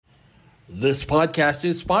This podcast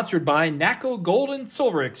is sponsored by NACO Gold and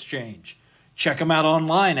Silver Exchange. Check them out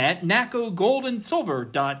online at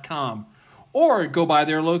nacogoldensilver.com or go by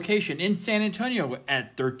their location in San Antonio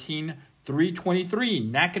at 13323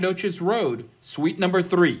 Nacogdoches Road, Suite number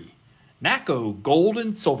 3. NACO Gold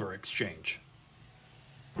and Silver Exchange.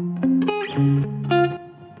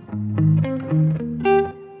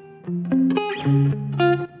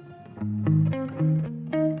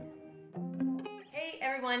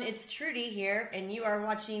 It's Trudy here, and you are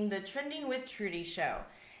watching the Trending with Trudy show.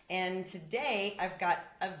 And today I've got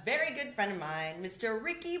a very good friend of mine, Mr.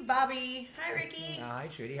 Ricky Bobby. Hi, Ricky. Hi,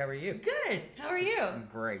 Trudy. How are you? Good. How are you? I'm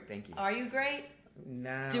great, thank you. Are you great?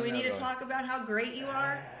 No. Do we need to talk about how great you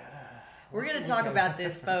are? We're going to talk about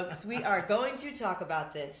this, folks. We are going to talk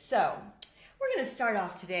about this. So, we're going to start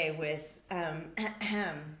off today with,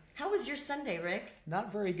 how was your Sunday, Rick?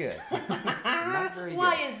 Not very good. Not very good.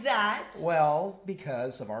 Why is that? Well,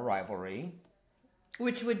 because of our rivalry.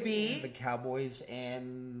 Which would be? The Cowboys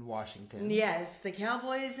and Washington. Yes, the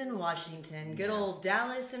Cowboys and Washington. Good old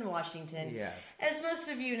Dallas and Washington. Yes. As most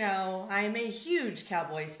of you know, I am a huge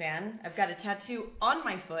Cowboys fan. I've got a tattoo on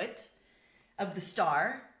my foot of the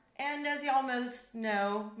star. And as y'all most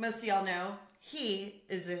of y'all know, he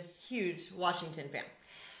is a huge Washington fan.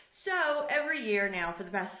 So every year now, for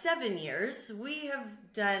the past 7 years, we have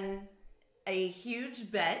done a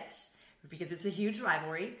huge bet because it's a huge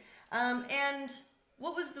rivalry. And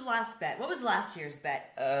what was the last bet? What was last year's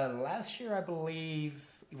bet? Last year, I believe,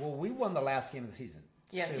 we won the last game of the season.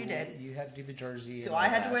 Yes, so you did. You had to do the jersey. So I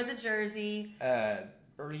had to wear the jersey.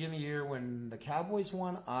 Earlier in the year when the Cowboys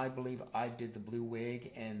won, I believe I did the blue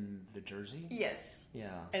wig and the jersey. Yes. Yeah.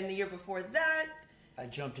 And the year before that, I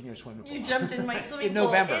jumped in your swimming pool. You jumped in my swimming in pool.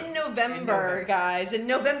 November. In November, guys. In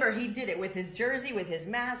November, he did it with his jersey, with his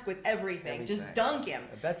mask, with everything. Just dunk him.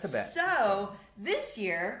 That's a bet. So, this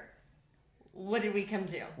year, what did we come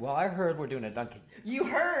to? Well, I heard we're doing a dunking. You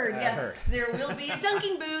heard, yes. Heard. There will be a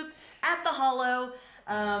dunking booth at the Hollow.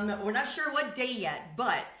 We're not sure what day yet,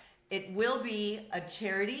 but it will be a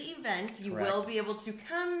charity event. You will be able to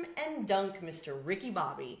come and dunk Mr. Ricky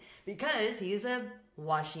Bobby because he's a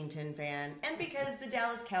Washington fan and because the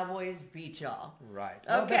Dallas Cowboys beat y'all. Right.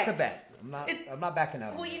 Well, okay. That's a bet. I'm not backing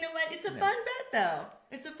out. Well, you know what? It's a fun bet, though.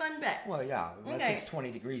 It's a fun bet. Well, yeah, unless it's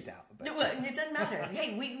 20 degrees out. But. No, it doesn't matter.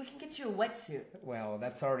 Hey, we can get you a wetsuit. Well,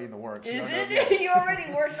 that's already in the works. Is it? You already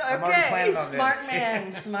worked on it. Okay, smart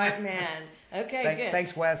man, smart man. Okay, good.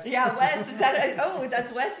 Thanks, Wes. Yeah, Wes. Is that?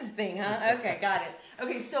 That's Wes's thing, huh? Okay, got it.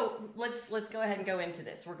 Okay, so let's go ahead and go into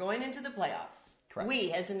this. We're going into the playoffs. Correct.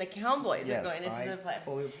 We, as in the Cowboys, are going into the playoffs.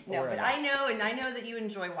 No, but I know that you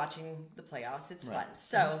enjoy watching the playoffs. It's fun.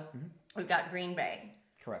 So we've got Green Bay.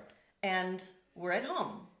 Correct. And we're at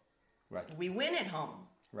home. Right. We win at home.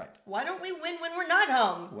 Right. Why don't we win when we're not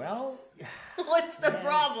home? Well, what's the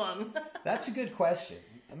problem? That's a good question.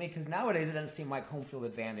 I mean, because nowadays it doesn't seem like home field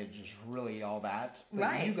advantage is really all that. But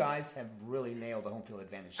right. You guys have really nailed the home field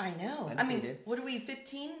advantage. I know. Undefeated. I mean, what are we,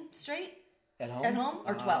 15 straight? At home? At home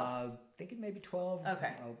or 12? Thinking maybe 12. Okay.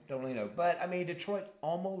 I don't really know. But, I mean, Detroit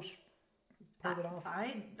almost pulled it off.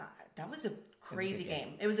 That was a crazy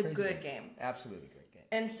game. It was a good game. Absolutely great game.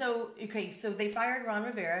 And so, so they fired Ron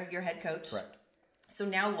Rivera, your head coach. Correct. So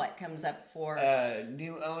now what comes up for?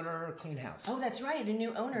 New owner, clean house. Oh, that's right. A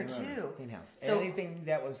new owner, too. Clean house. So, anything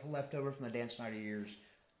that was left over from the Dan Snyder years,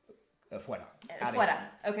 fuera. Fuera.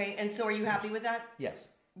 Okay. And so are you happy with that? Yes.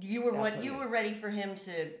 You were ready for him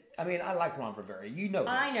to. I mean, I like Ron Rivera. You know this.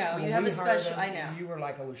 I know. When you have a special. Him, I know. You were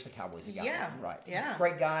like, I wish the Cowboys had got him. Right. Yeah.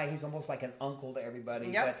 Great guy. He's almost like an uncle to everybody.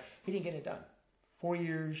 Yep. But he didn't get it done. 4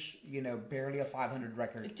 years, barely a 500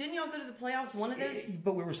 record. Didn't y'all go to the playoffs one of those?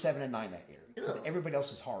 But we were 7-9 that year. Everybody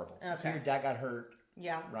else was horrible. Okay. So your dad got hurt.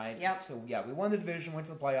 Yeah. Right? Yep. So, we won the division, went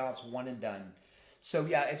to the playoffs, won and done. So,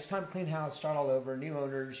 it's time to clean house, start all over. New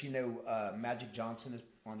owners, Magic Johnson is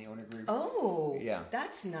on the owner group. Oh, yeah,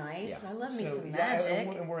 that's nice. Yeah. I love me some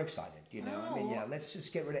Magic. And we're excited, I mean, let's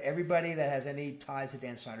just get rid of everybody that has any ties to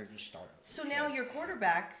Dan Snyder, just start over. So now your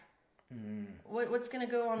quarterback, what's going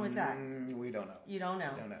to go on with that? We don't know. You don't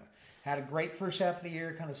know? Don't know. Had a great first half of the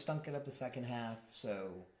year, kind of stunk it up the second half,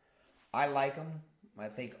 so I like him. I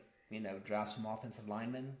think, draft some offensive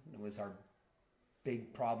linemen. It was our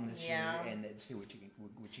big problem this year, and see what you can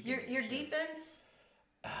Your defense?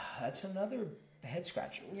 That's another head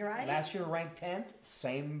scratcher. You're right. Last year ranked 10th,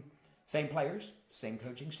 same players, same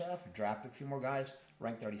coaching staff, drafted a few more guys,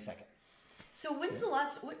 ranked 32nd. So when's the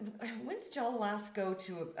last? When did y'all last go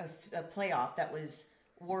to a playoff that was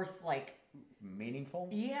worth like meaningful?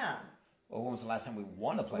 Yeah. Well, when was the last time we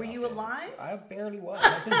won a playoff Were you game? alive? I barely was.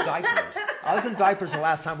 I was in diapers. I was in diapers the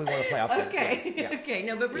last time we won a playoff game. Okay, Yes. Yeah. okay.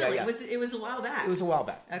 No, but really, Yeah. it was a while back. It was a while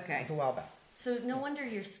back. Okay. It was a while back. So no wonder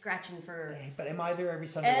you're scratching for... But am I there every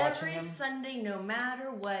Sunday watching Every them? Sunday, no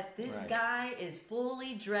matter what, this Right. guy is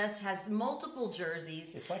fully dressed, has multiple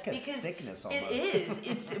jerseys. It's like a sickness almost. It is.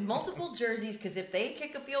 It's multiple jerseys because if they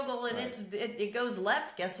kick a field goal and Right. it goes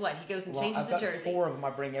left, guess what? He goes and changes I've the got jersey. 4 of them I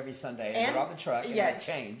bring every Sunday. And they're on the truck and yes.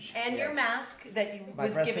 I change. And Yes. your mask that My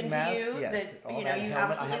was wrestling given mask, to you. yes. That All you know that you helmet.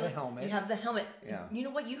 I absolutely have a helmet. You have the helmet. Yeah. You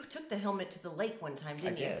know what? You took the helmet to the lake one time,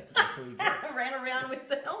 didn't I you? did. Absolutely did. Ran around with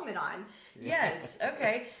the helmet on. Yes.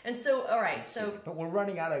 Okay. And so, all right. So But we're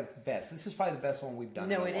running out of best. This is probably the best one we've done.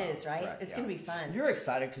 No, in a it while. is, right? Correct, It's yeah. gonna be fun. You're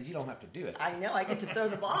excited because you don't have to do it. I know I get to throw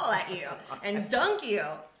the ball at you and dunk you.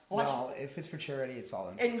 Watch. Well, if it's for charity, it's all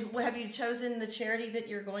in. And have you chosen the charity that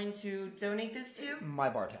you're going to donate this to? My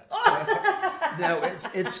bar tab. No,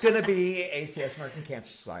 it's going to be ACS, American Cancer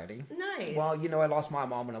Society. Nice. Well, you know, I lost my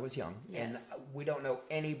mom when I was young, and Yes. we don't know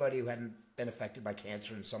anybody who hadn't been affected by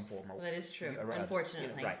cancer in some form. Well, that is true, or other,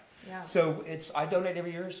 unfortunately. right. Yeah. So I donate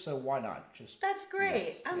every year, so why not? That's great.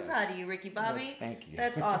 Yes, I'm yes. proud of you, Ricky Bobby. Well, thank you.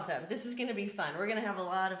 That's awesome. This is going to be fun. We're going to have a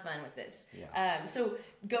lot of fun with this. Yeah. So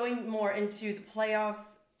going more into the playoff,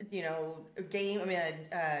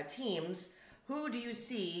 teams, who do you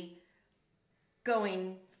see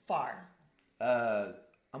going far?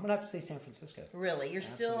 I'm going to have to say San Francisco. Really? You're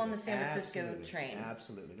still on the San Francisco Absolutely. train?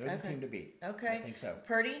 Absolutely. They're the team to beat. Okay. I think so.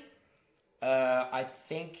 Purdy? I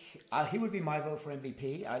think he would be my vote for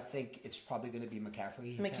MVP. I think it's probably going to be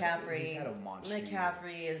McCaffrey. He's had a monster year.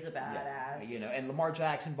 McCaffrey is a badass. Yeah, you know, and Lamar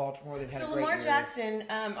Jackson, Baltimore, they've had a So great Lamar year. Jackson,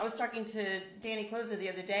 I was talking to Danny Closer the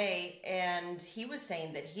other day, and he was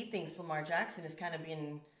saying that he thinks Lamar Jackson is kind of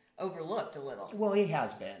being overlooked a little. Well, he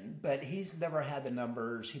has been, but he's never had the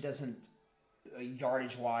numbers. He doesn't,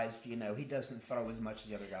 yardage wise, you know, he doesn't throw as much as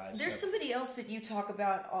the other guys. There's so. somebody else that you talk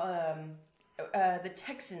about, the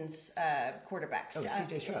Texans quarterbacks. Oh,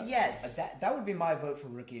 C.J. Stroud. Yes. That would be my vote for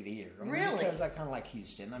Rookie of the Year. I mean, Really? Because I kind of like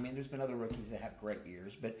Houston. I mean, there's been other rookies that have great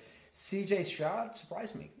years, but C.J. Stroud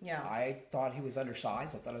surprised me. Yeah. I thought he was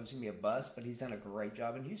undersized. I thought it was going to be a bust, but he's done a great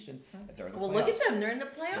job in Houston. They're in the Well, playoffs. look at them. They're in the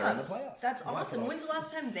playoffs. They're in the playoffs. That's They're in the awesome. playoffs. When's the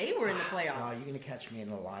last time they were in the playoffs? Oh, you're going to catch me in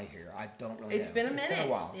a lie here. I don't really It's know. been a minute. It's been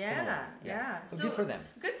a while. It's been a Yeah, while. yeah. But good for them.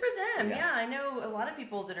 Good for them. Yeah. Yeah, I know a lot of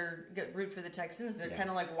people that are root for the Texans. They're Yeah. kind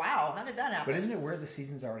of like, wow, how did that happen? But isn't it weird the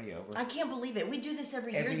season's already over? I can't believe it. We do this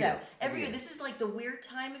every year, Every though. year. Every Every year. year. This is like the weird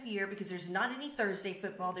time of year because there's not any Thursday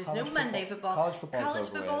football. There's College no Monday football. College football's College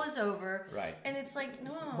over football with. is over. Right. And it's like,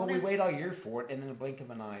 no. Well, we there's- wait all year for it, and in the blink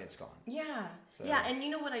of an eye, it's gone. Yeah. So- Yeah, and you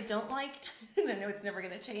know what I don't like? And I know it's never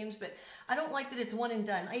going to change, but I don't like that it's one and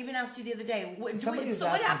done. I even asked you the other day, Somebody was so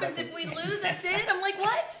what asking happens about if the- we lose? That's it? I'm like,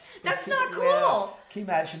 what? That's not cool. Well, can you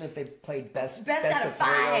imagine if they played best Best out of 3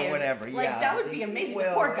 5 or whatever? Like yeah, that would be amazing. Well,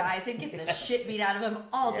 the poor guys, they'd get the shit beat out of them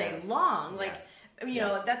all day Yes. long. Like, Yeah. you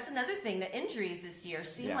know, that's another thing. The injuries this year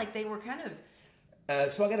seem Yeah. like they were kind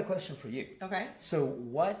of So I got a question for you. okay. So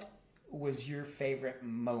what was your favorite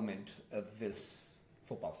moment of this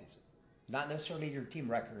football season? Not necessarily your team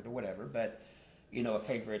record or whatever, but you know, a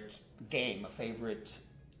favorite game, a favorite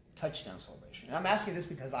touchdown celebration. And I'm asking you this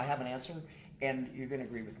because I have an answer, and you're going to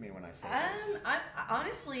agree with me when I say this. I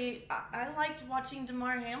honestly, I liked watching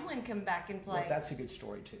DeMar Hamlin come back and play. Well, that's a good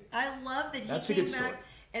story too. I love that he That's a came good story. back,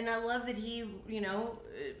 and I love that he, you know,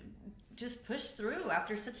 just pushed through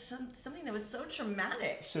after something that was so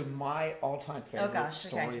traumatic. So my all-time favorite gosh,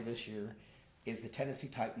 okay. story this year is the Tennessee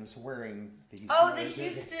Titans wearing the Houston Oh, the Oilers.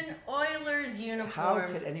 Houston Oilers uniforms. How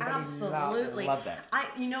could anybody Absolutely. not love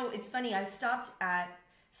that? You know, it's funny. I stopped at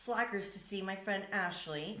Slackers to see my friend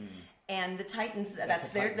Ashley. And the Titans, that's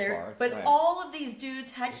a their, Titans bar, but right. all of these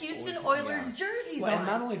dudes had Houston Oilers Yeah. jerseys Well, on. and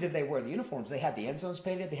not only did they wear the uniforms, they had the end zones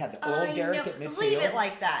painted, they had the I old Derek know. at midfield. Leave it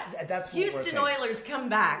like that. That's what we're Houston saying. Oilers come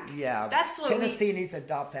back. Yeah, That's what Tennessee needs to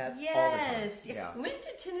adopt that all the time. Yes. Yeah.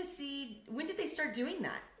 When did they start doing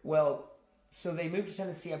that? Well, so they moved to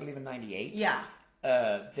Tennessee, I believe, in '98. Yeah.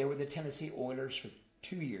 They were the Tennessee Oilers for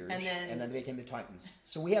 2 years, And then- they became the Titans.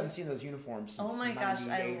 So we haven't seen those uniforms since Oh my gosh, I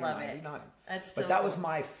 98 or love it. 99. That's But so that was cool.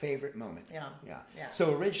 my favorite moment. Yeah. Yeah. Yeah.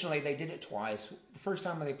 So originally they did it twice. The first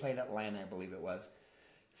time when they played Atlanta, I believe it was.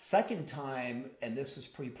 Second time, and this was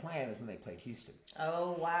pre-planned, is when they played Houston.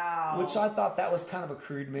 Oh wow. Which I thought that was kind of a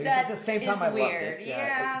crude move. That But at the same time, is I loved weird. it.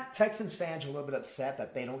 Yeah. Texans fans are a little bit upset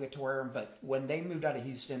that they don't get to wear them, but when they moved out of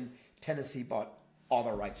Houston, Tennessee bought all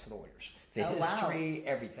the rights to the Oilers. The Oh, wow. history,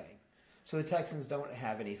 everything. So the Texans don't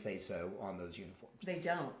have any say-so on those uniforms. They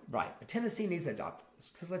don't. Right. But Tennessee needs to adopt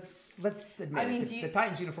those. Because let's admit the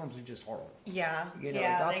Titans uniforms are just horrible. Yeah.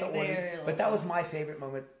 Adopt the one. But that was my favorite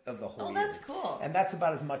moment of the whole year. Oh, that's cool. And that's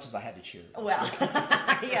about as much as I had to cheer. Well,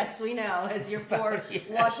 yes, we know. As your poor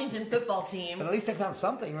Washington football team. But at least they found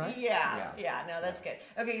something, right? Yeah. No, that's good.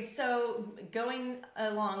 Okay, so going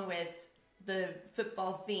along with the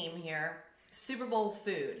football theme here, Super Bowl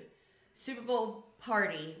food. Super Bowl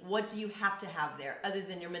party, what do you have to have there other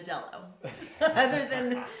than your Modelo? other than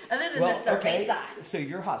the cerveza. So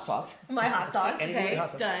your hot sauce. My hot sauce. Okay,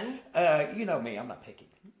 hot sauce. Done. You know me, I'm not picky.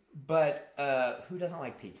 But who doesn't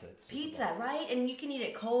like pizza? Pizza, right? And you can eat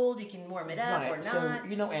it cold, you can warm it up or not. So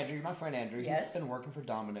Andrew, my friend Andrew, yes. He's been working for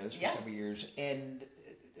Domino's for several years, and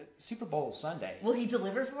Super Bowl Sunday. Will he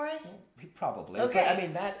deliver for us? Well, probably. Okay. But, I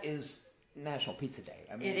mean, that is National Pizza Day.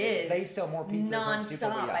 I mean, it is. They sell more pizzas non-stop, on Super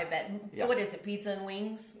Bowl. I bet. Yeah. What is it, pizza and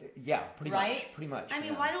wings? Yeah, pretty right? much. I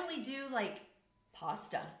mean, why don't we do, like,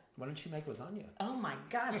 pasta? Why don't you make lasagna? Oh my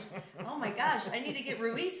gosh. I need to get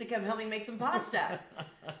Ruiz to come help me make some pasta.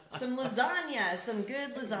 Some lasagna. Some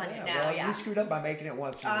good lasagna. You screwed up by making it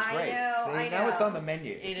once. It was great. I know. Now it's on the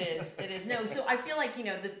menu. It is. No, so I feel like,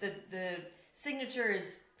 the signature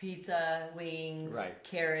is pizza, wings,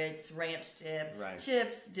 carrots, ranch dip,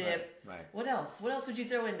 chips, dip. Right. What else? What else would you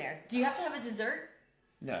throw in there? Do you have to have a dessert?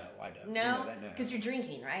 No, I don't. No? Because you're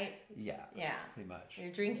drinking, right? Yeah. Yeah. Pretty much.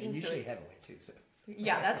 You're drinking. And usually heavily, too, so...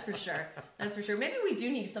 Yeah, that's for sure. Maybe we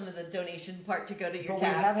do need some of the donation part to go to your tab. But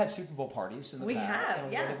we have had Super Bowl parties in the past. We have,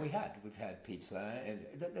 and yeah. What have we had? We've had pizza and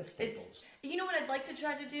the staples. You know what I'd like to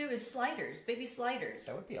try to do is sliders, baby sliders.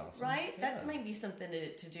 That would be awesome. Right? Yeah. That might be something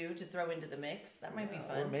to do, to throw into the mix. That might be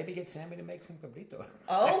fun. Or maybe get Sammy to make some cabrito.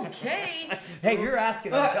 Okay. Hey, you're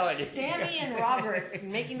asking, I'm telling you. Sammy and Robert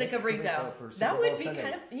making the cabrito. That would be kind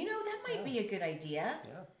of, that might be a good idea.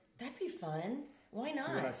 Yeah. That'd be fun. Why not?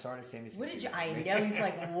 See, when I started Sammy's what did you? I know he's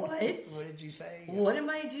like, what? What did you say? What am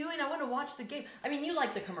I doing? I want to watch the game. I mean, you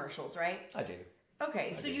like the commercials, right? I do.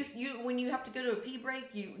 Okay, so you when you have to go to a pee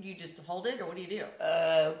break, you just hold it, or what do you do?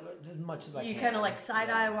 As much as I can. You kind of like side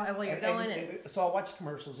eye while you're going. So I'll watch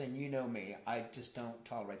commercials, and you know me, I just don't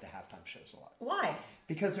tolerate the halftime shows a lot. Why?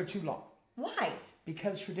 Because they're too long. Why?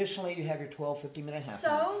 Because traditionally you have your 12, 15-minute halftime.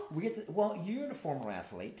 So? You're a former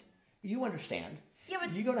athlete. You understand. Yeah,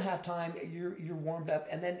 but you go to halftime, you're warmed up,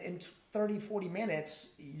 and then in 30, 40 minutes,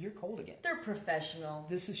 you're cold again. They're professional.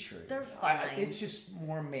 This is true. They're fine. It's just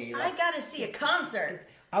more me. I gotta see a concert.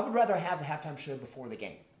 I would rather have the halftime show before the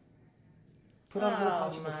game. Put on a little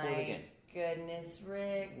concert before the game. Goodness,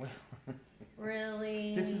 Rick.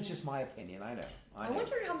 Really? This is just my opinion. I know. I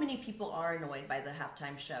wonder how many people are annoyed by the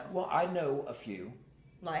halftime show. Well, I know a few.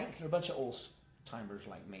 Like? They're a bunch of old timers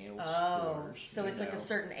like me. So it's like a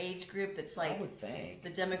certain age group that's like. I would think. The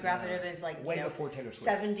demographic of it is like, before Taylor Swift.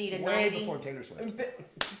 70 to 90. Way before Taylor Swift.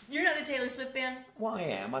 You're not a Taylor Swift fan? Well, I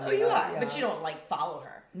am. You are, but you don't like follow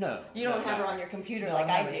her. No. You don't have her on your computer like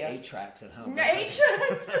I do. 8 tracks at home. 8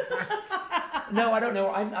 tracks? No, I don't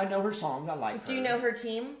know. I know her songs. I like her. Do you know her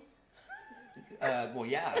team? Well,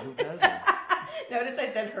 yeah. Who doesn't? Notice I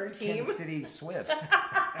said her team. Kansas City Swifts.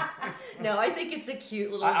 No, I think it's a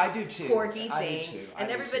cute little I do too. quirky I thing. do too.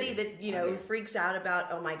 And everybody that, freaks out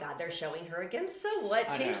about, oh my God, they're showing her again. So what?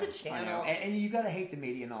 Change the channel. And you got to hate the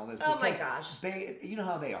media and all this. Oh my gosh. You know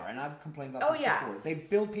how they are. And I've complained about this before. They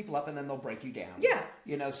build people up and then they'll break you down.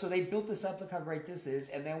 Yeah. So they built this up, look how great this is.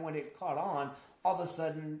 And then when it caught on, all of a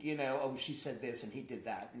sudden, she said this and he did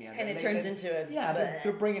that. And it turns into a... Yeah,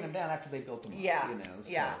 they're bringing them down after they built them up. Yeah.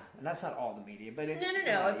 And that's not all the media, but it's...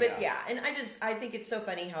 No. But and I think it's so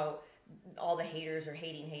funny how all the haters are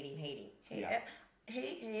hating. Hate.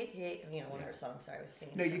 One of her songs. Sorry, I was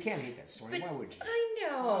singing. No, you can't hate that story. But why would you? I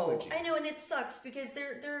know. Why would you? I know, and it sucks because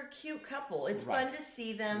they're a cute couple. It's fun to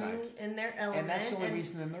see them in their element. And that's the only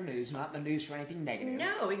reason they're in their news, not in the news for anything negative.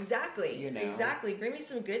 No, exactly. Exactly. Bring me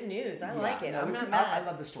some good news. I like it. No, I'm not mad. I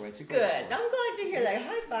love the story. It's a great story. Good. I'm glad to hear that.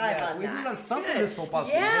 High five on we that. agreed on something this football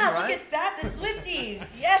season, right? right? Look at that. The Swifties.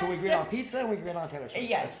 Yes. So we agreed on pizza and we agreed on Taylor Swift.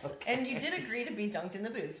 Yes. Okay. And you did agree to be dunked in the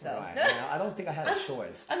booth. So right. I don't think I had a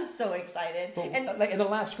choice. I'm so excited. But in the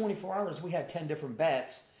last 24 hours, we had 10 different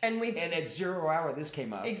bets. And at 0 hour, this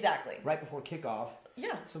came up. Exactly. Right before kickoff.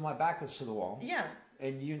 Yeah. So my back was to the wall. Yeah.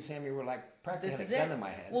 And you and Sammy were like practically had a gun in my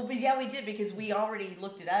head. Well, but we did because we already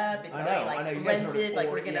looked it up. It's already rented.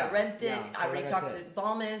 Like we're gonna rent it. Yeah. I already talked to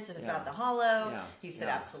Balmas about the Hollow. Yeah. He said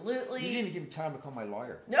absolutely. You didn't even give me time to call my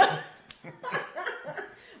lawyer. No.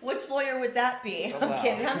 Which lawyer would that be? I'm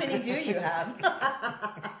kidding. How many do you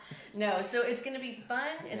have? No, so it's going to be fun.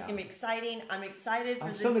 It's going to be exciting. I'm excited for I'm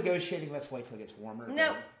this. still negotiating. Let's wait till it gets warmer.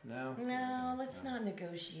 No. No, let's not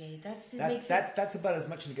negotiate. That's about as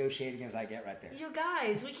much negotiating as I get right there. You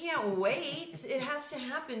guys, we can't wait. It has to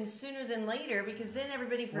happen sooner than later because then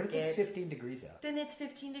everybody forgets. What if it's 15 degrees out? Then it's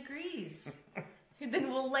 15 degrees.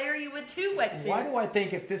 Then we'll layer you with 2 wetsuits. Why do I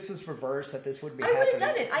think if this was reversed that this would be I happening? would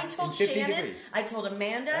have done it. I told Shannon. Degrees. I told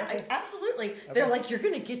Amanda. Okay. Absolutely. They're like, you're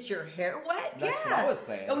going to get your hair wet? That's what I was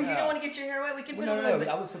saying. Oh, you don't want to get your hair wet? We can put a no, little bit.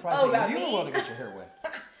 I was surprised that you were willing to get your hair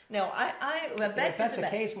wet. No, I bet if that's the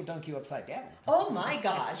case, we'll dunk you upside down. Oh my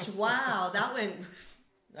gosh. Wow. That went...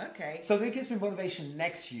 Okay. So that gives me motivation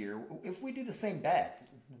next year. If we do the same bet,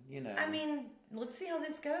 I mean, let's see how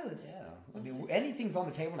this goes. Yeah. Anything's on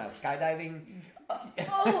the table now. Skydiving.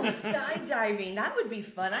 Skydiving. That would be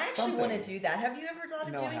fun. I actually want to do that. Have you ever thought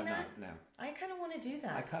of doing I have that? not. No. I kind of want to do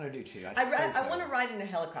that. I kind of do too. I want to ride in a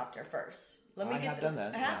helicopter first. I have done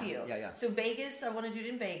that. Have you? Yeah. So Vegas, I want to do it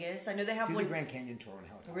in Vegas. I know they have do one. the Grand Canyon tour in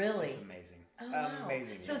helicopter. Really? It's amazing. Oh, wow.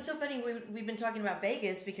 Amazing. So it's so funny. We've been talking about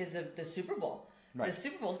Vegas because of the Super Bowl. Right. The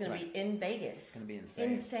Super Bowl is going to be in Vegas. It's going to be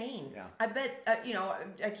insane. Insane. Yeah. I bet.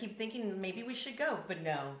 I keep thinking maybe we should go, but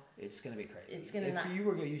no. It's going to be crazy. It's going to not. If you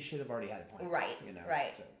were go, you should have already had a plan. Right.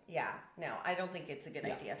 Right. So. Yeah. No, I don't think it's a good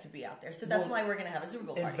idea to be out there. So that's why we're going to have a Super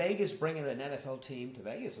Bowl party. In Vegas, bringing an NFL team to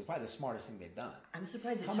Vegas was probably the smartest thing they've done. I'm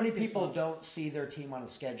surprised. How many people don't see their team on a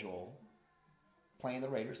schedule playing the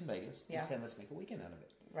Raiders in Vegas and saying, "Let's make a weekend out of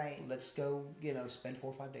it." Right. Let's go. Spend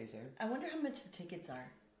 4 or 5 days there. I wonder how much the tickets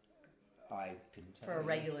are. I couldn't tell you. For a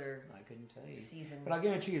regular I couldn't tell you. season. But I'll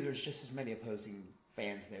guarantee you there's just as many opposing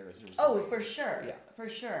fans there as there's... for sure. Yeah. For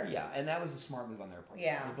sure. Yeah, and that was a smart move on their part.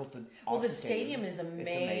 Yeah. They built an the awesome stadium is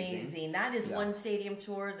amazing. That is one stadium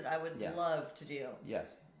tour that I would love to do. Yes.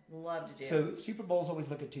 Love to do. So Super Bowls always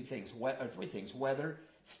look at 2 things, or 3 things: weather,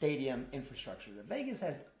 stadium, infrastructure. Vegas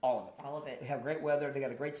has all of it. All of it. They have great weather. They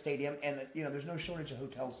got a great stadium, and there's no shortage of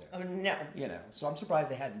hotels there. Oh no. So I'm surprised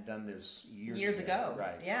they hadn't done this years ago.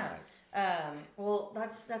 Right. Yeah. Right. Well,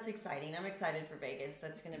 that's exciting. I'm excited for Vegas.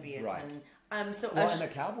 That's going to be a fun. And the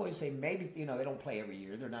Cowboys, they maybe they don't play every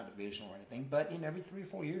year. They're not divisional or anything, but every 3 or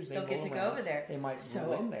 4 years they'll get to go over there. They might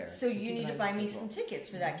go in there. So you need to buy me some tickets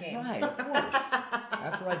for that game, right? Of course.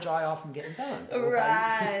 After I dry off from getting done.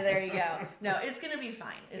 Right there you go. No, it's going to be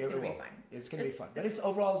fine. It's going to be fine. It's going to be fun. But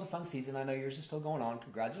overall it was a fun season. I know yours is still going on.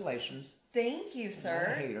 Congratulations. Thank you, sir.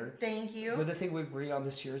 I'm not a hater. Thank you. The other thing we agree on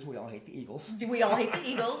this year is we all hate the Eagles. We all hate the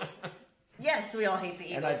Eagles. Yes, we all hate the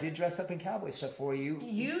Eagles. And I did dress up in cowboy stuff for you.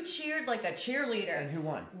 You cheered like a cheerleader. And who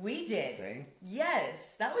won? We did. See?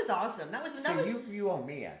 Yes, that was awesome. That was. You owe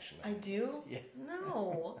me actually. I do? Yeah.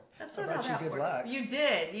 No, that's not how that good works. Luck. You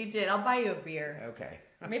did. I'll buy you a beer. Okay.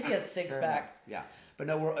 Maybe a 6-pack. Yeah, but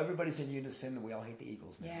no, everybody's in unison, and we all hate the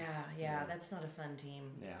Eagles now. Yeah, that's not a fun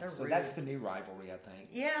team. Yeah, they're so rude. that's the new rivalry, I think.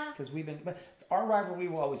 Yeah, because but our rivalry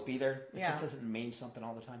will always be there. It just doesn't mean something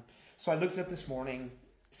all the time. So I looked it up this morning.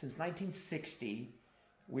 Since 1960.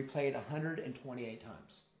 We played 128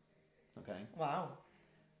 times. Okay. Wow.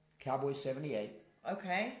 Cowboys 78.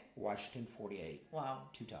 Okay. Washington 48. Wow.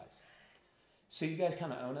 2 ties. So you guys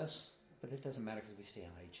kind of own us, but it doesn't matter because we still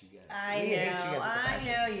hate you guys. I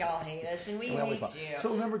know y'all hate us, and we hate you.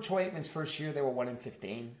 So remember Troy Aikman's first year? They were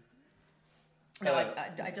 1-15. No,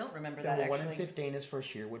 I don't remember that. They were actually. 1-15 his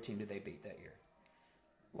first year. What team did they beat that year?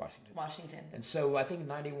 Washington. And so I think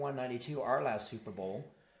 91, 92, our last Super Bowl.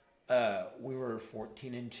 We were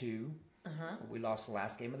 14-2. We lost the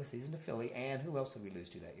last game of the season to Philly. And who else did we lose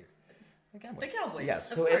to that year? The Cowboys. Yes.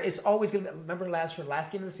 So it's always going to be. Remember last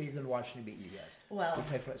game of the season, Washington beat you guys. Well, we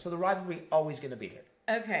played for it. So the rivalry always going to be there.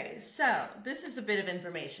 Okay. So this is a bit of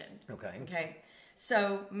information. Okay.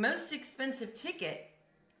 So most expensive ticket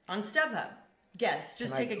on StubHub. Guess.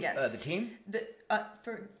 Just take a guess. The team.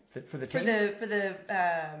 For the team. For the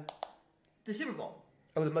Super Bowl.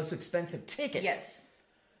 Oh, the most expensive ticket. Yes.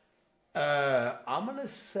 I'm gonna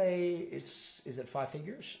say is it 5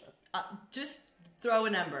 figures? Just throw a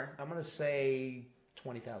number. I'm gonna say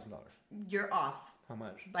 $20,000. You're off. How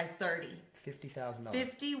much? By 30. $50,000.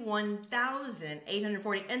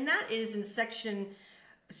 51,840, and that is in section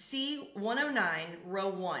C109, row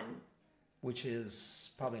 1. Which is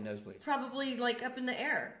probably nosebleeds. Probably like up in the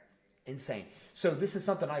air. Insane. So this is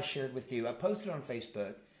something I shared with you. I posted on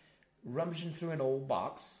Facebook. Rummaging through an old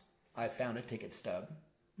box, I found a ticket stub.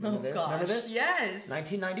 Remember this? Gosh. Remember this? Yes.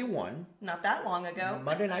 1991. Not that long ago.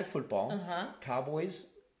 Monday Night Football. Cowboys,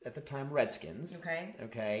 at the time Redskins.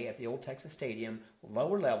 Okay. At the old Texas Stadium,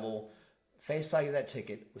 lower level. Face value of that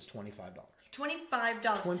ticket was $25.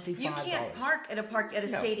 $25. You can't park at a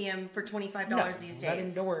stadium for $25 these days. Not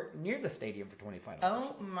even nowhere near the stadium for $25.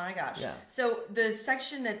 Oh my gosh! Yeah. So the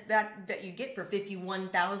section that you get for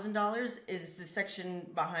 $51,000 is the section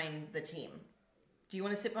behind the team. Do you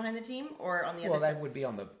want to sit behind the team or on the other side? Well, that would be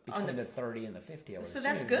between the 30 and the 50, I would assume.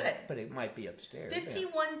 That's good. But it might be upstairs.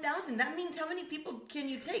 51,000. That means how many people can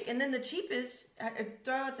you take? And then the cheapest,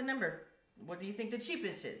 throw out the number. What do you think the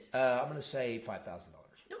cheapest is? I'm going to say $5,000.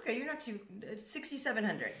 Okay, you're not too...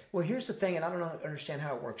 $6,700. Well, here's the thing, and I don't understand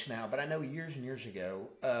how it works now, but I know years and years ago,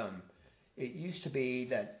 it used to be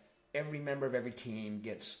that every member of every team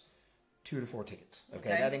gets 2 to 4 tickets.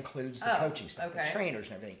 Okay? That includes the coaching staff, the trainers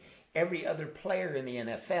and everything. Every other player in the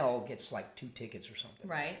NFL gets like 2 tickets or something.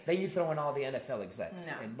 Right. Then you throw in all the NFL execs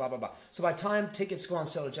and blah, blah, blah. So by the time tickets go on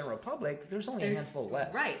sale to general public, there's only a handful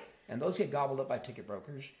less. Right. And those get gobbled up by ticket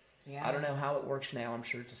brokers. Yeah. I don't know how it works now. I'm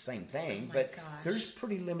sure it's the same thing. But there's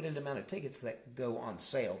pretty limited amount of tickets that go on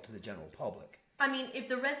sale to the general public. I mean, if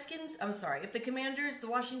the Commanders, the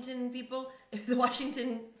Washington people, if the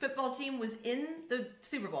Washington football team was in the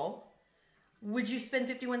Super Bowl, would you spend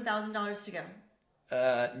 $51,000 to go?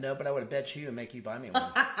 No, but I would have bet you and make you buy me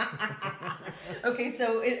one. Okay,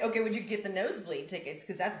 would you get the nosebleed tickets?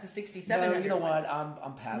 Because that's the $6,700. No, you know what?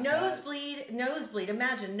 I'm past Nosebleed.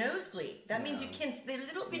 Imagine nosebleed. That means you can. They're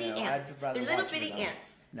little bitty ants. They're little bitty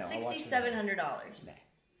ants. No, $6,700. No,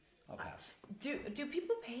 I'll pass. Do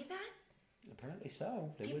people pay that? Apparently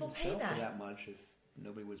so. They People wouldn't pay sell that. for that much if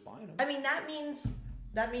nobody was buying them. I mean, that means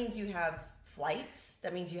you have flights.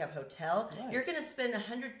 That means you have hotel. Right. You're going to spend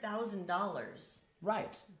 $100,000.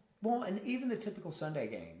 Right. Well, and even the typical Sunday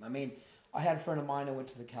game. I mean, I had a friend of mine who went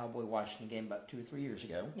to the Cowboy-Washington game about 2 or 3 years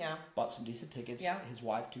ago. Yeah. Bought some decent tickets. Yeah. His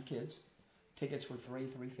wife, 2 kids. Tickets were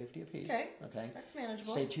 $350 apiece. Okay. Okay. That's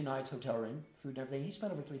manageable. Stayed 2 nights, hotel room, food and everything. He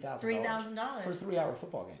spent over $3,000. $3,000 for a 3-hour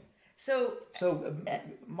football game. So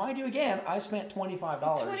mind you, again, I spent $25.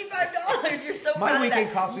 $25. You're so proud My of weekend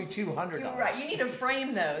that. cost me $200. You're right. You need to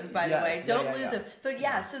frame those, by the way. Don't lose them. But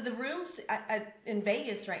so the rooms in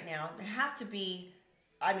Vegas right now have to be,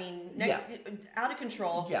 out of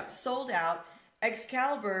control. Yeah. Sold out.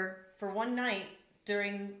 Excalibur for one night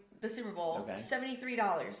during the Super Bowl. Okay.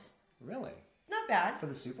 $73. Really? Not bad. For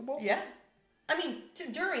the Super Bowl? Yeah. I mean,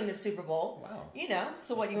 during the Super Bowl. Wow.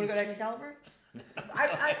 So what, you want to go to Excalibur?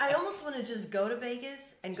 I almost want to just go to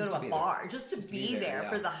Vegas and go to a bar just to be there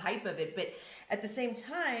for the hype of it. But at the same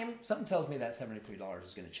time... Something tells me that $73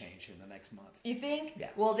 is going to change in the next month. You think?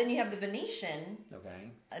 Yeah. Well, then you have the Venetian.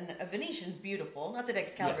 Okay. And a Venetian's beautiful. Not that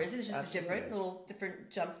Excalibur isn't. It's just a different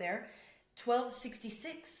jump there.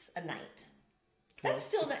 $1,266 a night. That's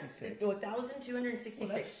still not...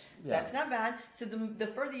 $1,266. That's not bad. So the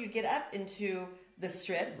further you get up into... the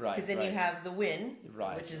Strip, because then you have the Wynn,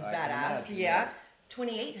 which is badass. Yeah,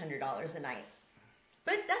 $2,800 a night.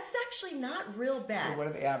 But that's actually not real bad. So what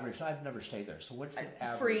are the average? I've never stayed there. So what's the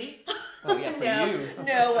average? Free. Oh yeah, for you.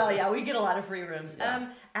 No, well, yeah, we get a lot of free rooms. Yeah.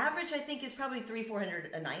 Average, I think, is probably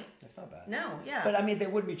 $300-400 a night. That's not bad. No, yeah. But I mean, they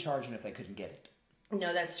wouldn't be charging if they couldn't get it.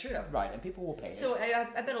 No, that's true. Right, and people will pay. So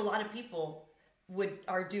I bet a lot of people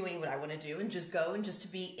are doing what I want to do and just go and just to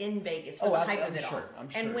be in Vegas for the hype of it all. I'm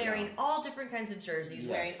sure. And wearing all different kinds of jerseys,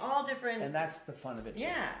 wearing all different... And that's the fun of it, too.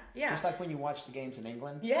 Yeah. Just like when you watch the games in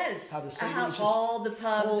England. Yes. How the stadium is just all the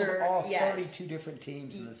pubs are... all 32 different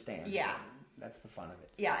teams in the stands. Yeah. That's the fun of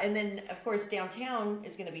it. Yeah, and then, of course, downtown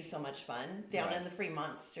is going to be so much fun. Down in the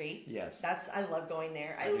Fremont Street. Yes. I love going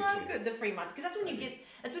there. I love the Fremont, because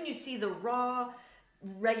that's when you see the raw...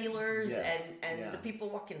 regulars and the people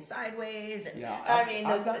walking sideways and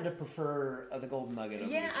I've gotten to prefer the Golden Nugget.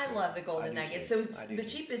 I love the Golden Nugget. So the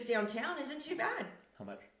cheapest downtown isn't too bad. How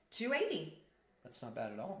much? $280. That's not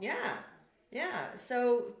bad at all. Yeah.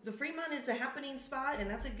 So the Fremont is a happening spot, and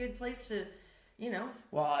that's a good place to,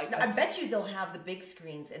 Well, I bet you they'll have the big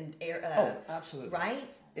screens and air. Absolutely. Right.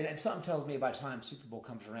 And something tells me by the time Super Bowl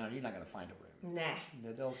comes around, you're not going to find a room. Nah.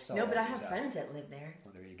 They'll sell. No, but I have friends that live there.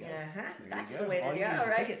 Well, there you go. That's the way to go,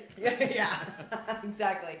 right? Yeah,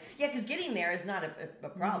 exactly. Yeah, because getting there is not a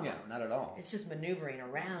problem. No, not at all. It's just maneuvering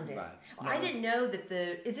around it. Right. Well, I didn't know that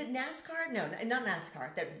is it NASCAR? No, not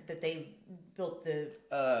NASCAR. That they built the.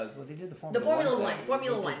 Well, they did the Formula One.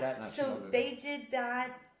 Formula One. So they did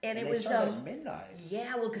that. And it was at midnight.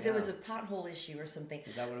 Yeah, well, because there was a pothole issue or something.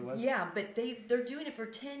 Is that what it was? Yeah, but they're doing it for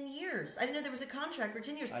 10 years. I didn't know there was a contract for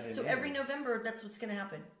 10 years. So every November, that's what's going to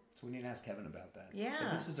happen. So we need to ask Kevin about that. Yeah.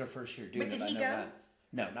 But this was their first year doing it. But did he go? That.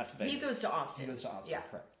 No, not to Vegas. He goes to Austin. He goes to Austin.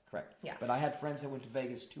 Yeah. Correct. Yeah. But I had friends that went to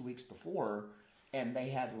Vegas 2 weeks before, and they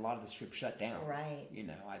had a lot of the strip shut down. Right.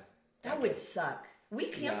 That would suck. We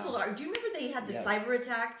canceled our. Do you remember they had the Yes. cyber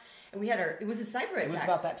attack, and we had our. It was a cyber attack. It was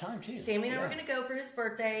about that time too. Sammy and I were going to go for his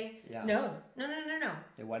birthday. Yeah. No.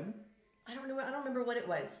 It wasn't. I don't know. I don't remember what it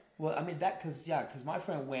was. Well, I mean because my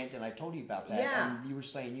friend went and I told you about that. Yeah. And you were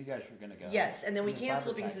saying you guys were going to go. Yes, and then we The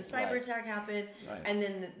canceled cyber because the attack, cyber right. attack happened, Right. and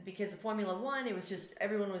then because of Formula One, it was just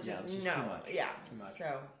everyone was Yeah, just, it's just no, too much. yeah. Too much.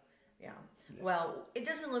 So, yeah. Well, it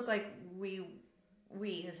doesn't look like we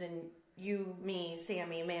as in you, me,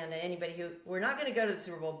 Sammy, Amanda, anybody who we're not going to go to the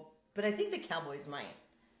Super Bowl, but I think the Cowboys might.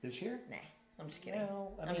 This year? Nah, I'm just kidding.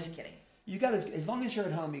 Well, I'm just kidding. You got as long as you're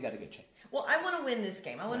at home, you got a good chance. Well, I want to win this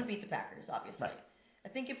game. I want to beat the Packers, obviously. Right. I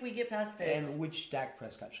think if we get past this, And which Dak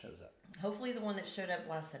Prescott shows up. hopefully the one that showed up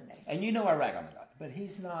last Sunday. And you know I rag on the guy, but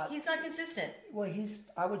he's not. He's not consistent. Well,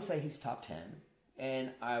 I would say he's top 10.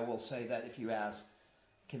 And I will say that if you ask,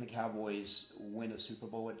 can the Cowboys win a Super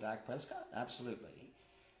Bowl with Dak Prescott? Absolutely.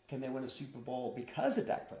 Can they win a Super Bowl because of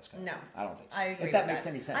Dak Prescott? No. I don't think so. I agree If that with makes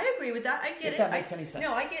any sense. I agree with that. I get it. If that makes any sense.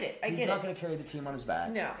 No, I get it. I He's get not it. going to carry the team on his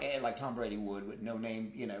back. No. And like Tom Brady would with no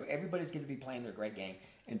name. Everybody's going to be playing their great game,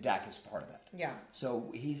 and Dak is part of that. Yeah.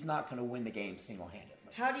 So he's not going to win the game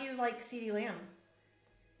single-handedly. How do you like CeeDee Lamb?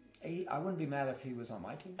 I wouldn't be mad if he was on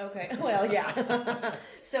my team. Okay. Well, yeah.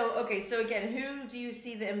 So again, who do you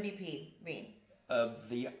see the MVP being? I'm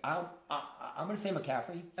going to say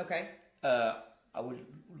McCaffrey. Okay. I would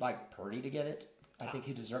like Purdy to get it. I think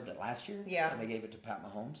he deserved it last year. Yeah. And they gave it to Pat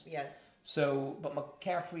Mahomes. Yes. So, but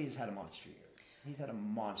McCaffrey has had a monster year. He's had a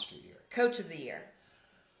monster year. Coach of the year.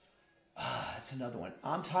 That's another one.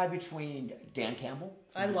 I'm tied between Dan Campbell.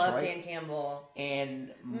 I from love Detroit, Dan Campbell.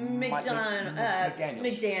 And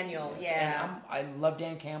McDaniels. Yes. Yeah. And I love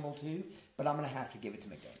Dan Campbell too, but I'm going to have to give it to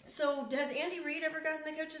McDaniels. So has Andy Reid ever gotten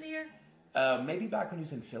the Coach of the Year? Maybe back when he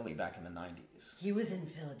was in Philly back in the 90s. He was in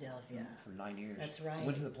Philadelphia. For 9 years. That's right.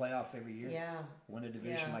 Went to the playoff every year. Yeah. Won a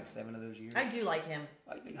division Yeah. like 7 of those years. I do like him.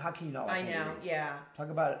 How can you not like I Andy know. Reid? Yeah. Talk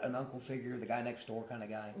about an uncle figure, the guy next door kind of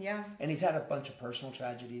guy. Yeah. And he's had a bunch of personal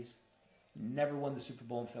tragedies. Never won the Super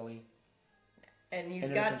Bowl in Philly. And he's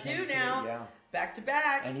Ended got up in 2 Kansas City, now. yeah. Back to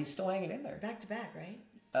back. And he's still hanging in there. Back to back, right?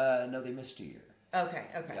 No, they missed 2 years. Okay.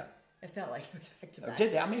 Yeah. I felt like it was back to Or back.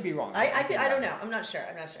 did they? I may be wrong. I don't know. I'm not sure.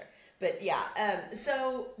 But yeah.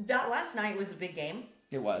 So that last night was a big game.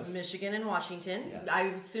 It was. Michigan and Washington. Yeah.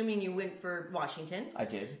 I'm assuming you went for Washington. I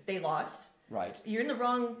did. They lost. Right. You're in the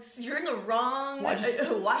wrong.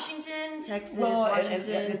 Washington, Texas, Well,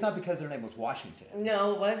 Washington. and it's not because their name was Washington.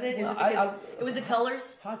 No, was it? Is Well, it because it was the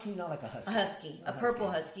colors? How can you not like a husky? A husky, a purple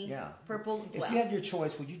husky. Yeah. Purple. If Well, you had your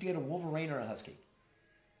choice, would you get a Wolverine or a husky?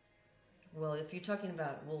 well, if you're talking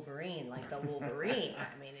about Wolverine, like the Wolverine,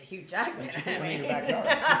 I mean, Hugh Jackman. Don't you get one in your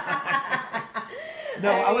backyard?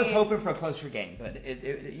 No, I was hoping for a closer game, but I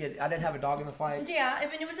didn't have a dog in the fight. Yeah, I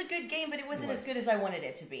mean, it was a good game, but it wasn't as good as I wanted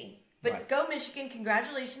it to be. But Right. go Michigan!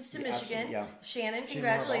 Congratulations to Yeah, Michigan. absolutely, yeah. Shannon, Jim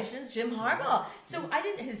congratulations, Jim Harbaugh. So I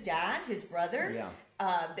didn't. His dad, his brother.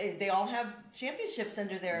 Yeah. They all have championships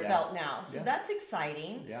under their Yeah. belt now, so Yeah. that's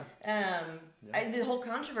exciting. Yeah. And the whole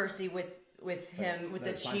controversy with him with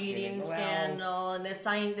the sign cheating stealing. Well, scandal and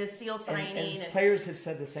the steal signing And players have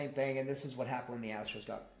said the same thing, and this is what happened when the Astros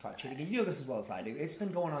got caught cheating. And you know this as well as I do. It's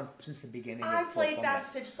been going on since the beginning. I of played football.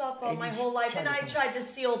 fast pitch softball And my you whole life, tried and to I say- tried to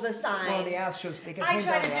steal the signs. Well, the Astros. Because I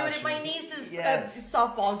tried to do the it at my Astros. niece's Yes.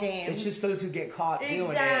 softball games. It's just those who get caught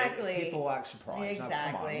Exactly. doing it. People act surprised. Now, come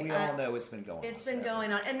Exactly. on. We all know it's been going on. It's been forever.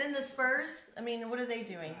 going on. And then the Spurs, I mean, what are they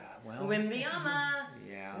doing? well, Wimbyama.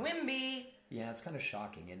 Yeah. Wimby. Yeah, it's kind of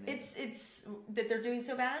shocking, isn't it? It's that they're doing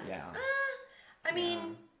so bad? Yeah. I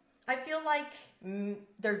mean, I feel like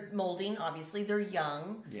they're molding. Obviously, they're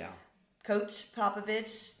young. Yeah. Coach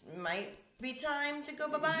Popovich might be time to go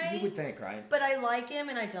bye-bye. You would think, right? But I like him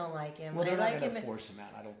and I don't like him. Well, they're I not like going to him. force him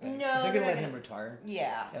out, I don't think. No, they're going they're to let gonna- him retire.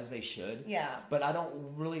 Yeah. As they should. Yeah. But I don't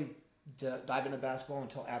really dive into basketball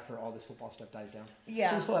until after all this football stuff dies down. Yeah.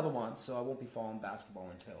 So we still have a month, so I won't be following basketball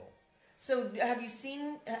until... So have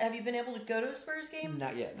you been able to go to a Spurs game?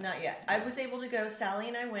 Not yet. Not yet. I was able to go. Sally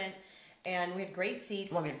and I went, and we had great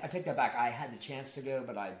seats. Well, I mean, I take that back. I had the chance to go,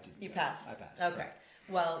 but I didn't. You go. passed. I passed. Okay. Right.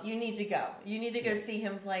 Well, you need to go. You need to go see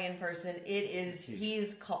him play in person. It is. He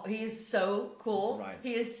is so cool. Right.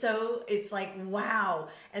 He is so. It's like wow.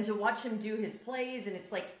 And to watch him do his plays, and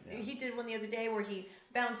it's like he did one the other day where he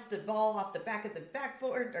bounced the ball off the back of the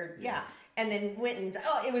backboard, and then went and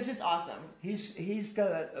it was just awesome. He's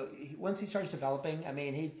got once he starts developing. I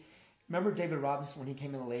mean, remember David Robinson when he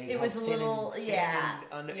came in the league? It was a little,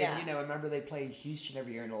 and, you know, remember they played Houston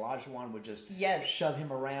every year, and Olajuwon would just shove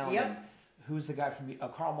him around. Yep. And who's the guy from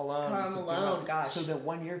Karl Malone? Karl Malone, gosh. So that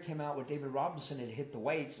one year came out with David Robinson and hit the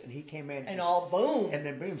weights, and he came in And all boom. and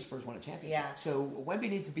then boom, Spurs won a championship. Yeah. So Wemby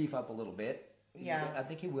needs to beef up a little bit. Yeah. I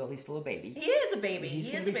think he will. He's still a baby. He is a baby. He's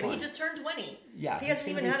He is gonna a be baby. fine. He just turned 20. Yeah, he he's hasn't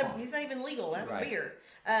gonna even be had. fine. He's not even legal to have Right. a beer.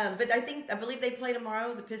 But I believe they play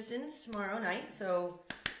tomorrow. The Pistons tomorrow night. So,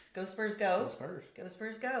 go Spurs, go! Go Spurs. Go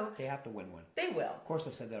Spurs, go! They have to win one. They will. Of course,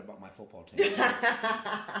 I said that about my football team.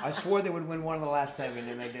 I swore they would win one of the last 7,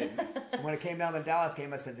 and they didn't. So when it came down to the Dallas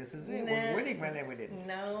game, I said, "This is it. We're winning." When they didn't.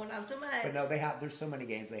 No, not so much. But no, there's so many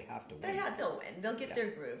games they have to win. They'll win. They'll get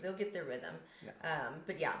their groove. They'll get their rhythm. Yeah.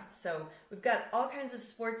 But yeah, so we've got all kinds of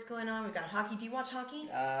sports going on. We've got hockey. Do you watch hockey?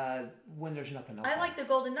 When there's nothing else. I like the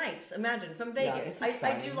Golden Knights. Imagine from Vegas. it's I do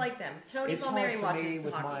exciting. like them. Tony It's Palmieri hard for watches me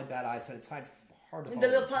with hockey. my bad eyesight. It's hard to The follow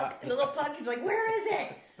little puck. He's like, "Where is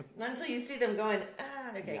it?" Not until you see them going.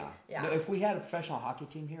 Okay. Yeah. No, if we had a professional hockey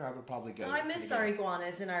team here, I would probably go. Oh, I miss our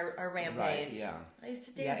iguanas and our rampage. Right, yeah. I used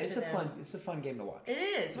to dance Yeah, it's for a them. it's a fun game to watch. It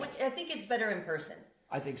is. I think it's better in person.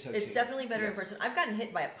 I think so too. It's definitely better in Yes. person. I've gotten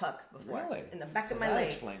hit by a puck before. Really? In the back So of my that leg.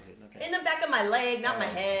 explains it. Okay. In the back of my leg, not my Oh.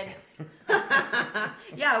 head.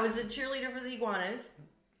 Yeah, I was a cheerleader for the iguanas,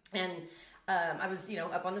 and I was,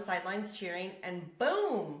 up on the sidelines cheering, and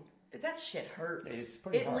boom, that shit hurts. It's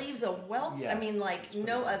pretty It hard. leaves a whelp. Yes, I mean, like it's pretty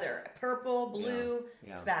no hard. other. Purple, blue.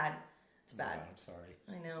 Yeah. It's bad. It's bad. Oh, I'm sorry.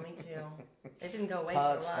 I know, me too. It didn't go away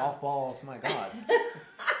Pucks, for a while. golf balls. My God.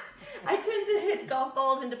 I tend to hit golf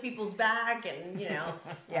balls into people's back, and yeah,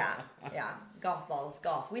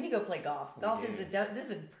 golf. We need to go play golf. Golf is this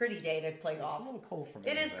is a pretty day to play It's golf. a little cold for me.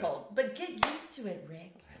 It is but- cold, but get used to it,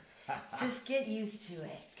 Rick. Just get used to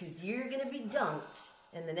it, because you're gonna be dunked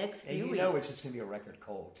in the next And few you weeks. know it's just going to be a record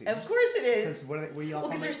cold, too. Of course it is. Because what are you all Well,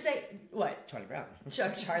 because they're saying what? Charlie Brown.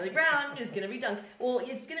 Charlie Brown is gonna be dunked. Well,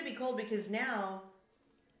 it's gonna be cold because now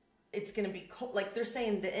it's gonna be cold. Like they're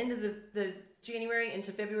saying, the end of the January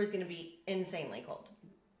into February is gonna be insanely cold.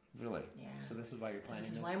 Really? Yeah. So this is why you're planning This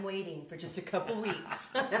is this? why I'm waiting for just a couple weeks.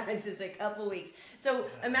 Just a couple weeks. So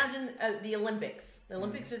imagine the Olympics. The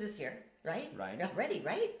Olympics are this year, right? Right. You're ready,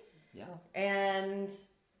 right? Yeah. And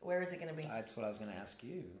where is it going to be? That's what I was going to ask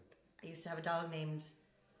you. I used to have a dog named...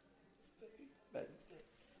 But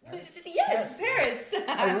Yes, Paris.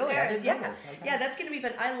 Oh, really? I Paris, didn't know yeah. this. Okay. Yeah, that's going to be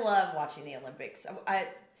fun. I love watching the Olympics.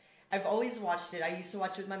 I've always watched it. I used to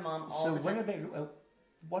watch it with my mom all So the time. when are they?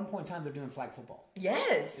 One point in time, they're doing flag football.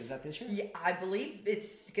 Yes. Is that this year? Yeah, I believe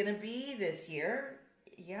it's going to be this year.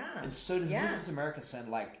 Yeah. And so who does America send?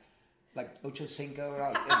 Like Ocho Cinco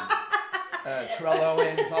and Terrell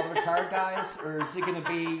Owens, all the retired guys, or is it going to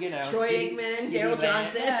be Troy Aikman, Daryl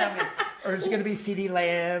Johnson? Yeah, or is it going to be C.D.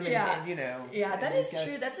 Lamb? Yeah. And, Yeah, that and is these guys-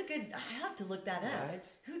 true. That's a good. I have to look that up. Right.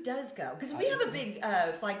 Who does go? Because we have a big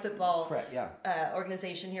flag football Correct. Yeah.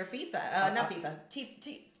 organization here. FIFA, not FIFA.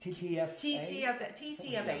 TTF.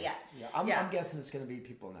 TTFA. Yeah. Yeah, I'm guessing it's going to be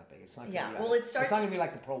people in that thing. It's not. Gonna Yeah, be well, it starts- It's not going to be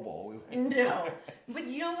like the Pro Bowl. No, but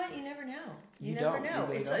you know what? You never know. You never don't. know. You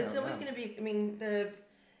really It's don't always know. going to be. I mean, the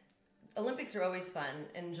Olympics are always fun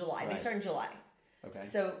in July. They Right. start in July. Okay.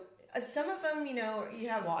 So some of them, you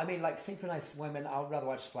have. Well, I mean, like synchronized swimming, I would rather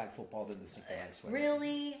watch flag football than the synchronized swimming.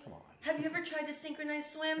 Really? Come on. Have you ever tried to synchronize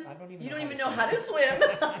swim? I don't even You know don't how even to know how to swim.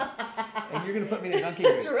 And you're going to put me in a dunking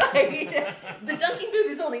That's booth. right. The dunking booth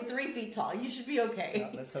is only 3 feet tall. You should be okay.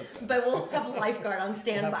 Yeah, let's hope so. But we'll have a lifeguard on We'll have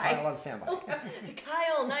standby. Kyle on standby.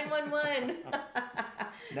 Kyle, 911.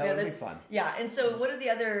 No, it'll be fun. Yeah, and so what are the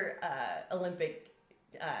other Olympic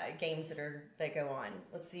games that go on?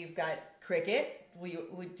 Let's see. You've got cricket. Do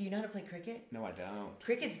you know how to play cricket? No, I don't.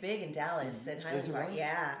 Cricket's big in Dallas at Highland Is it Park. really?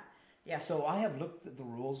 Yeah. Yes. So I have looked at the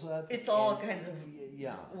rules up. It's all and- kinds of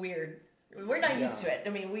yeah. weird. We're not used to it. I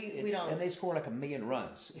mean, we don't. And they score like 1 million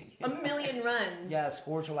runs. A million runs. Yeah,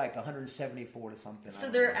 scores are like 174 to something. So I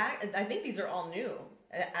don't they're. know. I think these are all new,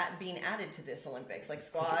 being added to this Olympics, like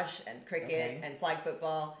squash and cricket Okay. and flag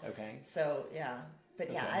football. Okay. So yeah,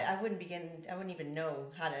 but yeah, Okay. I wouldn't even know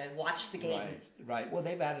how to watch the game. Right. Well,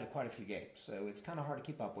 they've added quite a few games, so it's kind of hard to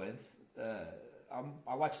keep up with.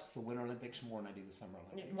 I watch the Winter Olympics more than I do the Summer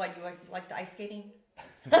Olympics. What, you like the ice skating?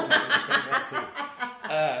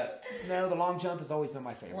 No, the long jump has always been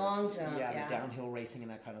my favorite. Long jump, yeah. The downhill racing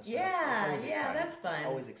and that kind of stuff. Yeah, It's always yeah, exciting. that's fun. It's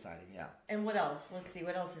always exciting, yeah. And what else? Let's see.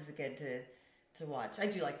 What else is good to watch? I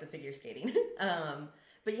do like the figure skating.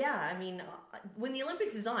 But yeah, I mean, when the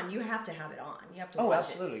Olympics is on, you have to have it on. You have to watch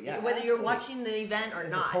absolutely, it. yeah, Whether you're absolutely. watching the event or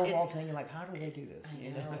And not. the pole It's- vaulting, you're like, how do they do this?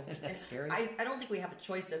 You know, that's scary. I don't think we have a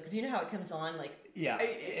choice though, because you know how it comes on, like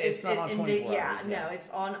it's not on 24 yeah, hours. no,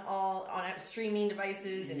 it's on streaming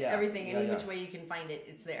devices and Yeah, everything. yeah, Any yeah. which way you can find it,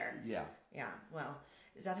 it's there. Yeah. Yeah. Well,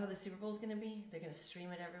 is that how the Super Bowl is going to be? They're going to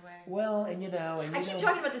stream it everywhere. Well, and I keep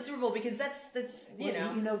talking about the Super Bowl because that's you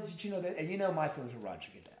know. Did you know that? And my feelings with Roger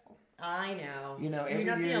Goodell. I know. Every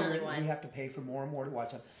You're not year the only one. we have to pay for more and more to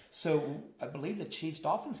watch them. So I believe the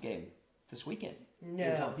Chiefs-Dolphins game this weekend. No.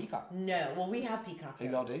 It's on Peacock. No. Well, we have Peacock Oh,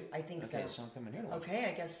 here. y'all do? I think so. Okay, so I'm coming here to watch Okay,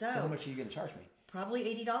 I guess so. So how much are you going to charge me? Probably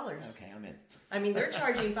 $80. Okay, I'm in. I mean, they're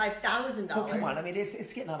charging $5,000. Well, come on. I mean,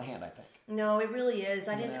 it's getting out of hand, I think. No, it really is.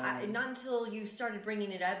 Not until you started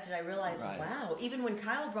bringing it up did I realize, wow, even when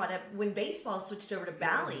Kyle brought up, when baseball switched over to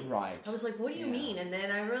Bally, right. I was like, what do you mean? And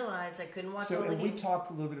then I realized I couldn't watch all the games. We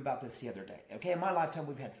talked a little bit about this the other day. Okay, in my lifetime,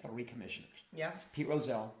 we've had 3 commissioners. Yeah. Pete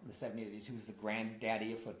Rozelle in the 70s, who was the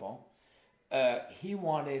granddaddy of football. He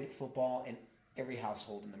wanted football in every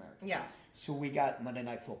household in America. Yeah. So we got Monday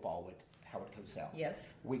Night Football with Howard Cosell.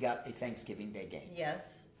 Yes. We got a Thanksgiving Day game.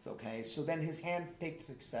 Yes. Okay, so then his hand-picked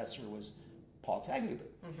successor was Paul Tagliabue.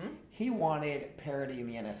 Mm-hmm. He wanted parity in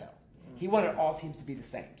the NFL. Mm-hmm. He wanted all teams to be the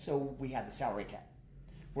same. So we had the salary cap,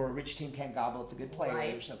 where a rich team can't gobble up the good players.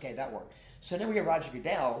 Right. Okay, that worked. So then we get Roger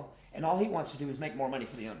Goodell, and all he wants to do is make more money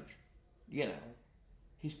for the owners. You know,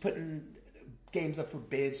 he's putting games up for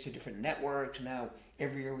bids to different networks. Now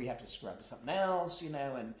every year we have to subscribe to something else. You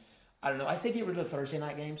know, and I don't know. I say get rid of the Thursday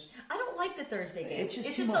night games. I don't like the Thursday games.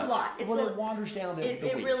 It's just much. a lot. It wanders down the week.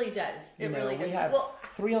 It really does. It really does. We have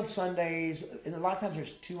 3 on Sundays, and a lot of times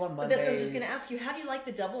there's 2 on Mondays. But that's what I was just going to ask you. How do you like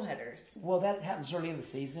the doubleheaders? Well, that happens early in the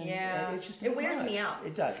season. Yeah. It wears me out.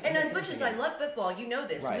 It does. And as much as I love football, you know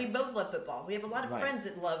this. Right. We both love football. We have a lot of friends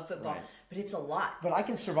that love football. Right. But it's a lot. But I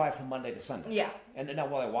can survive from Monday to Sunday. Yeah. And now,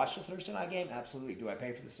 will I watch the Thursday night game? Absolutely. Do I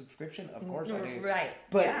pay for the subscription? Of course I do. Right.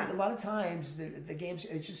 But a lot of times, the games,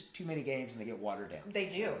 it's just too many games and they get watered down. They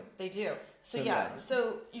do. They do. So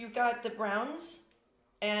So you got the Browns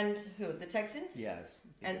and who? The Texans? Yes.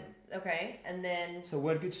 And okay. And then. So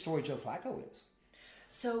what a good story Joe Flacco is.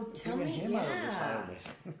 So tell me, him out of retirement.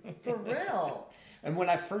 For real. And when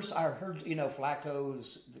I heard,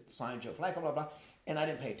 Flacco's signed Joe Flacco, blah, blah, and I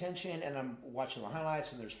didn't pay attention, and I'm watching the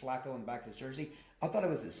highlights, and there's Flacco in the back of his jersey. I thought it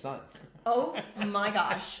was his son. Oh, my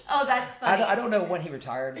gosh. Oh, that's funny. I don't know when he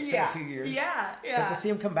retired. It's been a few years. Yeah. But to see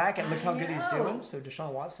him come back and look how good he's doing. So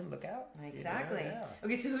Deshaun Watson, look out. Exactly.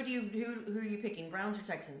 Okay, so who are you picking? Browns or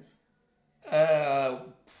Texans?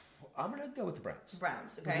 I'm going to go with the Browns.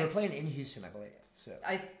 Browns, okay. They're playing in Houston, I believe. So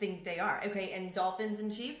I think they are. Okay, and Dolphins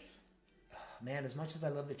and Chiefs? Man, as much as I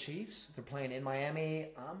love the Chiefs, they're playing in Miami.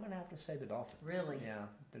 I'm going to have to say the Dolphins. Really? Yeah,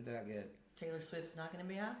 they're that good. Taylor Swift's not going to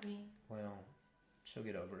be happy. Well, she'll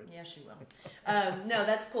get over it. Yeah, she will. No,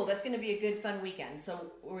 that's cool. That's going to be a good, fun weekend.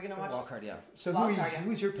 So we're going to watch... Wild card, yeah. So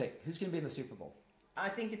who's your pick? Who's going to be in the Super Bowl? I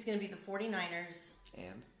think it's going to be the 49ers.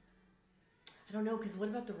 And? I don't know, because what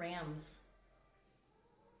about the Rams?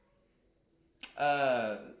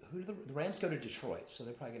 The Rams go to Detroit, so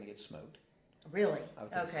they're probably going to get smoked. Really?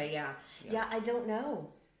 Okay, so. Yeah, I don't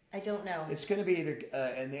know. It's going to be either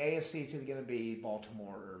in the AFC. It's either going to be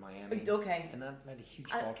Baltimore or Miami. Okay. And I'm not a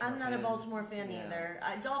huge Baltimore fan. I'm not a Baltimore fan either.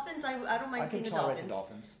 Dolphins, I don't mind seeing the Dolphins. I can tolerate the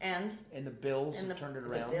Dolphins. And the Bills have turned it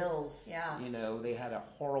around. The Bills, yeah. They had a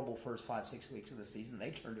horrible first 5-6 weeks of the season.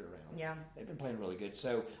 They turned it around. Yeah. They've been playing really good.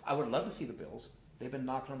 So I would love to see the Bills. They've been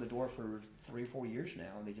knocking on the door for 3 or 4 years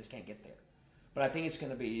now, and they just can't get there. But I think it's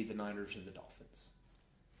going to be the Niners and the Dolphins.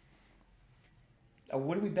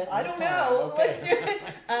 What do we bet? I don't know. Okay. Let's do it.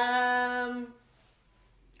 I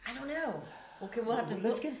don't know. Okay, we'll have to.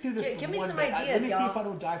 Let's get through this. Give me some bet. ideas. Let me see if I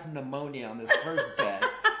don't die from pneumonia on this first bet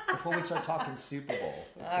before we start talking Super Bowl.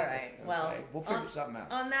 Okay. All right. Well, okay. We'll figure something out.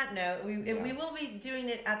 On that note, we will be doing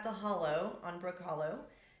it at the Hollow on Brook Hollow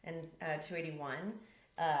and 281.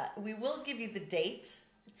 We will give you the date.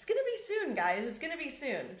 It's gonna be soon, guys. It's gonna be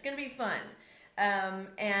soon. It's gonna be fun.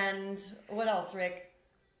 And what else, Rick?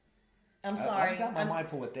 I'm sorry. I've got my mind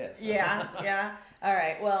full with this. Yeah. All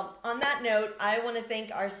right. Well, on that note, I want to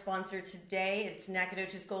thank our sponsor today. It's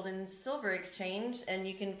Nacogdoches Gold and Silver Exchange, and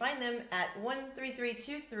you can find them at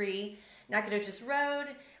 13323 Nacogdoches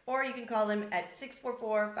Road, or you can call them at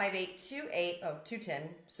 644-5828. Oh,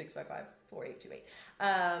 210-655-4828.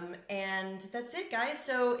 And that's it, guys.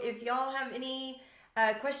 So if y'all have any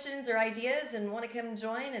questions or ideas and want to come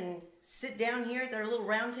join and sit down here at their little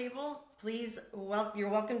round table, please, you're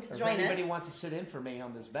welcome to join us. If anybody wants to sit in for me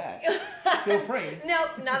on this bet, feel free. No,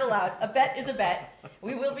 not allowed. A bet is a bet.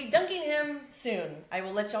 We will be dunking him soon. I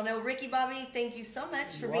will let y'all know. Ricky Bobby, thank you so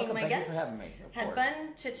much for being my guest. Thank you for having me. Had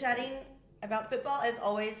fun chit-chatting about football, as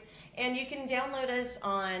always. And you can download us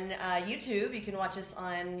on YouTube. You can watch us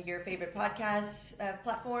on your favorite podcast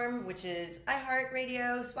platform, which is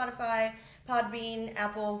iHeartRadio, Spotify, Podbean,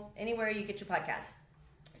 Apple, anywhere you get your podcasts.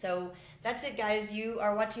 So that's it, guys. You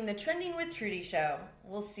are watching the Trending with Trudy show.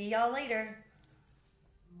 We'll see y'all later.